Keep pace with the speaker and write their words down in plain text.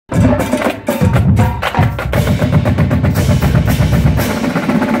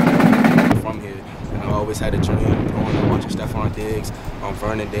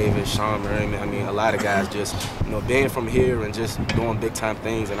Vernon Davis, Sean Merriman. I mean, a lot of guys just, being from here and just doing big time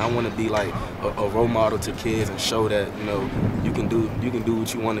things. And I want to be like a role model to kids and show that, you can do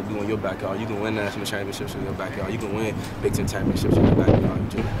what you want to do in your backyard. You can win national championships in your backyard. You can win Big Ten championships in your backyard.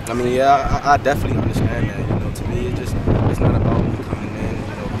 I mean, yeah, I definitely understand that. To me, it's not about me coming in,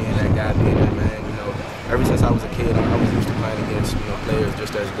 being that guy, being that man. Ever since I was a kid, I was used to playing against players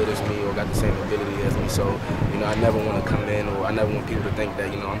just as good as me or got the same ability as me. So I never want to come in, or I never want people to think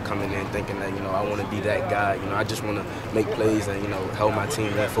that I'm coming in thinking that I want to be that guy. I just want to make plays and help my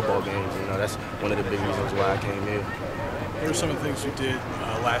team win football games. That's one of the big reasons why I came here. What are some of the things you did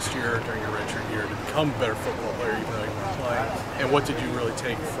last year during your redshirt year to become a better football player, even though you weren't playing? And what did you really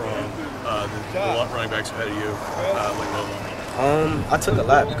take from the running backs ahead of you, like Lolo? I took a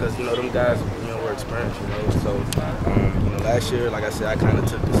lot because them guys were experienced. So last year, like I said, I kind of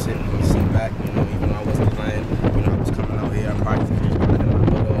took the sit back. Even though I wasn't playing, I was coming out here, I practiced, just running my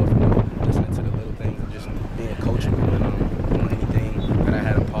butt off, listening to the little things, and just being coachable. And anything that I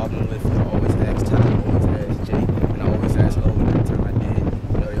had a problem with, I always asked Ty, I always asked Jake, and I always asked Logan every time I did.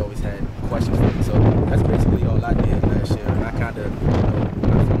 They always had questions for me. So that's basically all I did last year, and I kind of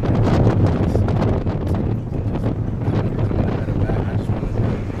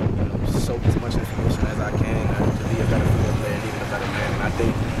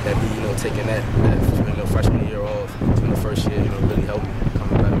that me, taking that freshman year off in the first year, really helped me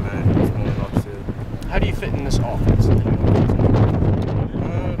become a better man going off the field. How do you fit in this offense?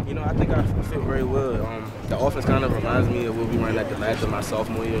 I think I fit very well. The offense kind of reminds me of what we ran at the last of my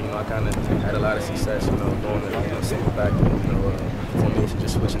sophomore year. I kind of had a lot of success, doing the single back, formation,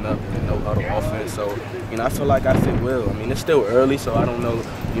 just switching up and no other offense. So, I feel like I fit well. I mean, it's still early, so I don't know,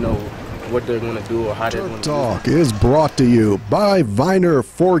 what they're going to do or how they're going to do it. Talk is brought to you by Viner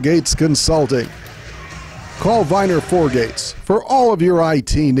Forgates Consulting. Call Viner Forgates for all of your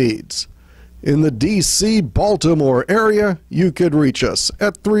IT needs. In the D.C. Baltimore area, you could reach us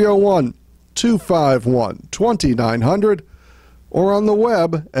at 301-251-2900 or on the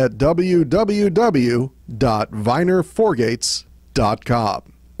web at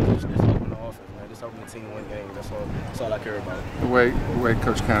www.vinerforgates.com. Just helping the team win games. That's all I care about. The way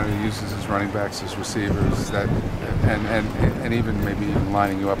Coach Kennedy uses his running backs as receivers, and even maybe even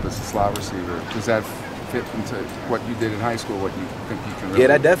lining you up as a slot receiver, does that fit into what you did in high school? What you think you can really? Yeah,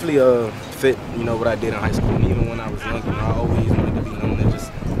 that definitely fit. What I did in high school. And even when I was young, I always wanted to be known as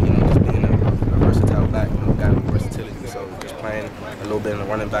just being a versatile back. Got versatility. So just playing a little bit in the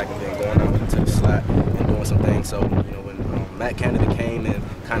running back and then going out into the slot and doing some things. So when Matt Kennedy came and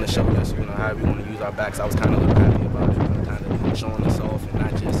kind of showed us how we want to use our backs, I was kind of a little happy about it. Kind of showing us off and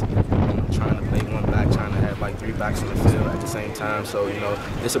not just trying to play one back, trying to have like three backs on the field at the same time. So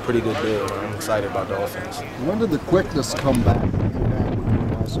it's a pretty good deal. I'm excited about the offense. When did the quickness come back?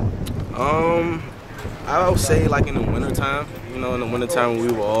 I would say like in the wintertime. In the wintertime when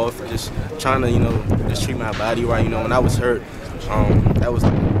we were off, just trying to just treat my body right. When I was hurt, that was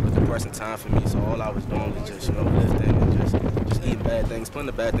like a depressing time for me. So all I was doing was just lifting and just eating bad things, putting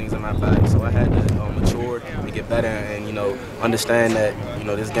the bad things in my body. So I had to mature and get better and understand that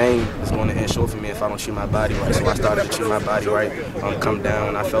this game is going to end short for me if I don't treat my body right. So I started to treat my body right, come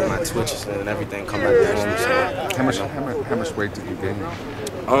down. I felt my twitches and everything come back down. So how much weight did you gain?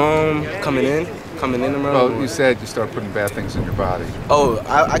 Coming in around. Well, you said you started putting bad things in your body. Oh,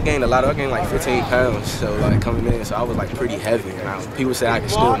 I gained a lot. I gained like 15 pounds. So like coming in, so I was like pretty heavy. And people say I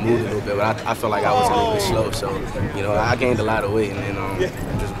could still move a little bit, but I felt like I was a little bit slow. So I gained a lot of weight, and then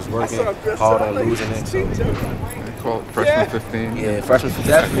just was working hard on losing it. So. Call freshman 15. Yeah, freshman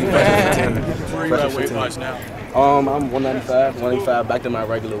 15. Definitely freshman 15. Where are you at weight-wise now? I'm 195, back to my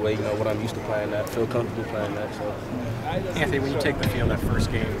regular weight. What I'm used to playing at. Feel comfortable playing that. So. Anthony, when you take the field that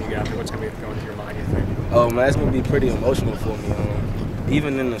first game you get out there, what's going to be going through your mind, you think? Oh man, it's going to be pretty emotional for me.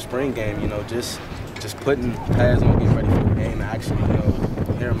 Even in the spring game, just putting pads on, getting ready for the game, and actually,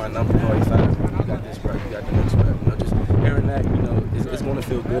 hearing my number 45, you got this rep, you got the next rep, just hearing that, it's going to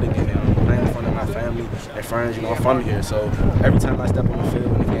feel good again. Playing in front of my family and friends, I'm from here, so every time I step on the field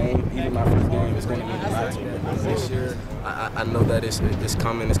in the game, even my first game, it's going to mean a lot to me. This year, I know that it's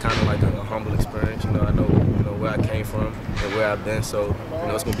coming. It's kind of like a humble experience. I know where I came from and where I've been, so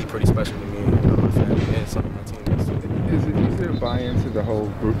it's going to be pretty special to me and my family and some of my teammates. Is there a buy-in to the whole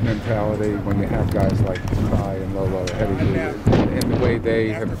group mentality when you have guys like Ty and Lolo ahead of you, and the way they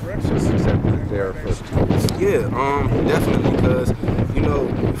have just accepted their first team? Yeah, definitely, because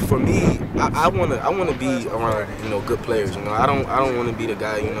for me, I want to be around good players. I don't want to be the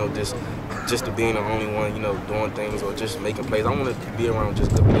guy just to being the only one doing things or just making plays. I want to be around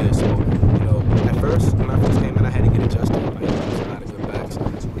just good players. So at first when I first came in, I had to get adjusted. There was a lot of good backs.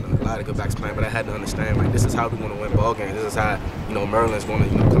 a lot of good backs playing, but I had to understand, like, this is how we're going to win ball games. This is how, you know, Maryland's going to,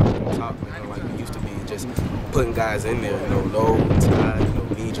 you know, come up on top. You know, like we used to be just putting guys in there, you know, Lowe, Ty, you know,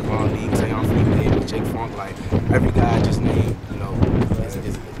 me, Javon Lee, Tayon Freeman, Jake Funk, like, every guy I just named, you know,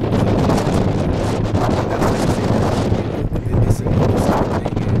 is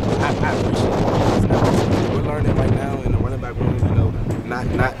I appreciate it. We're learning right now in the running back room, you know,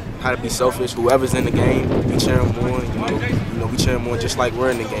 not how to be selfish. Whoever's in the game, we cheer them on. You know, we cheer them on just like we're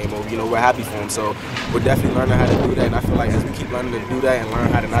in the game, or you know, we're happy for them. So we're definitely learning how to do that. And I feel like as we keep learning to do that and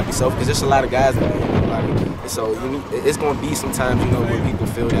learn how to not be selfish, because there's a lot of guys in there. You know, so it's going to be sometimes, you know, when people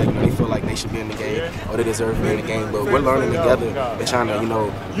feel that, you know, they feel like they should be in the game or they deserve to be in the game. But we're learning together and trying to, you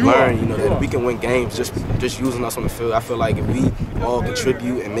know, learn, you know, that we can win games just using us on the field. I feel like if we all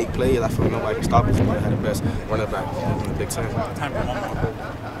contribute and make plays, I feel nobody can stop us. We have the best running back in the Big Ten. Time for one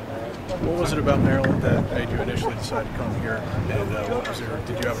more. What was it about Maryland that made you initially decide to come here? And what was there?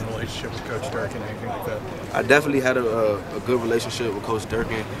 Did you have a relationship with Coach Durkin, anything like that? I definitely had a good relationship with Coach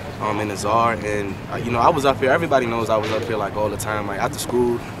Durkin and Azar, and you know, I was up here. Everybody knows I was up here like all the time. Like after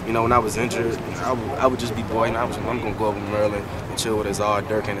school, you know, when I was injured, I would just be bored. I'm gonna go over to Maryland and chill with Azar,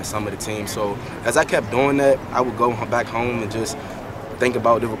 Durkin, and some of the team. So as I kept doing that, I would go back home and just think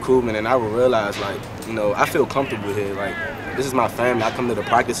about the recruitment, and I would realize, like, you know, I feel comfortable here. Like, this is my family. I come to the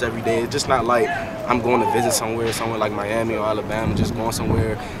practice every day. It's just not like I'm going to visit somewhere like Miami or Alabama, just going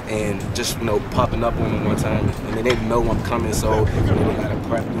somewhere and just, you know, popping up on them one time, and then they know I'm coming, so you know, they gotta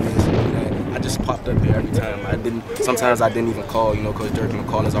prep me this and do that. I just popped up here every time. Sometimes I didn't even call, you know, Coach Durkin would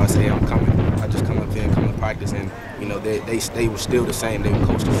call us or say, hey, I'm coming. I just come up here and come to practice, and you know, they were still the same. They would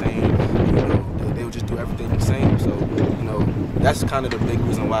coach the same. You know, they would just do everything the same. So, you know, that's kind of the big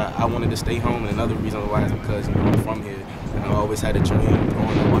reason why I wanted to stay home, and another reason why is because, you know, I'm from here. And I always had a dream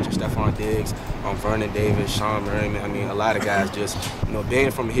growing up watching Stephon Diggs, Vernon Davis, Sean Merriman. I mean, a lot of guys just, you know,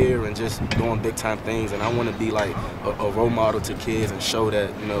 being from here and just doing big time things. And I want to be like a role model to kids and show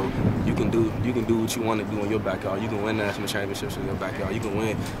that, you know, you can do what you want to do in your backyard. You can win national championships in your backyard. You can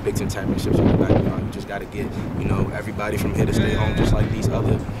win Big Ten championships in your backyard. You just got to get, you know, everybody from here to stay home, just like these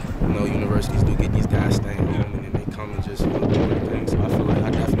other, you know, universities do get these guys staying home, and then they come and just, you know,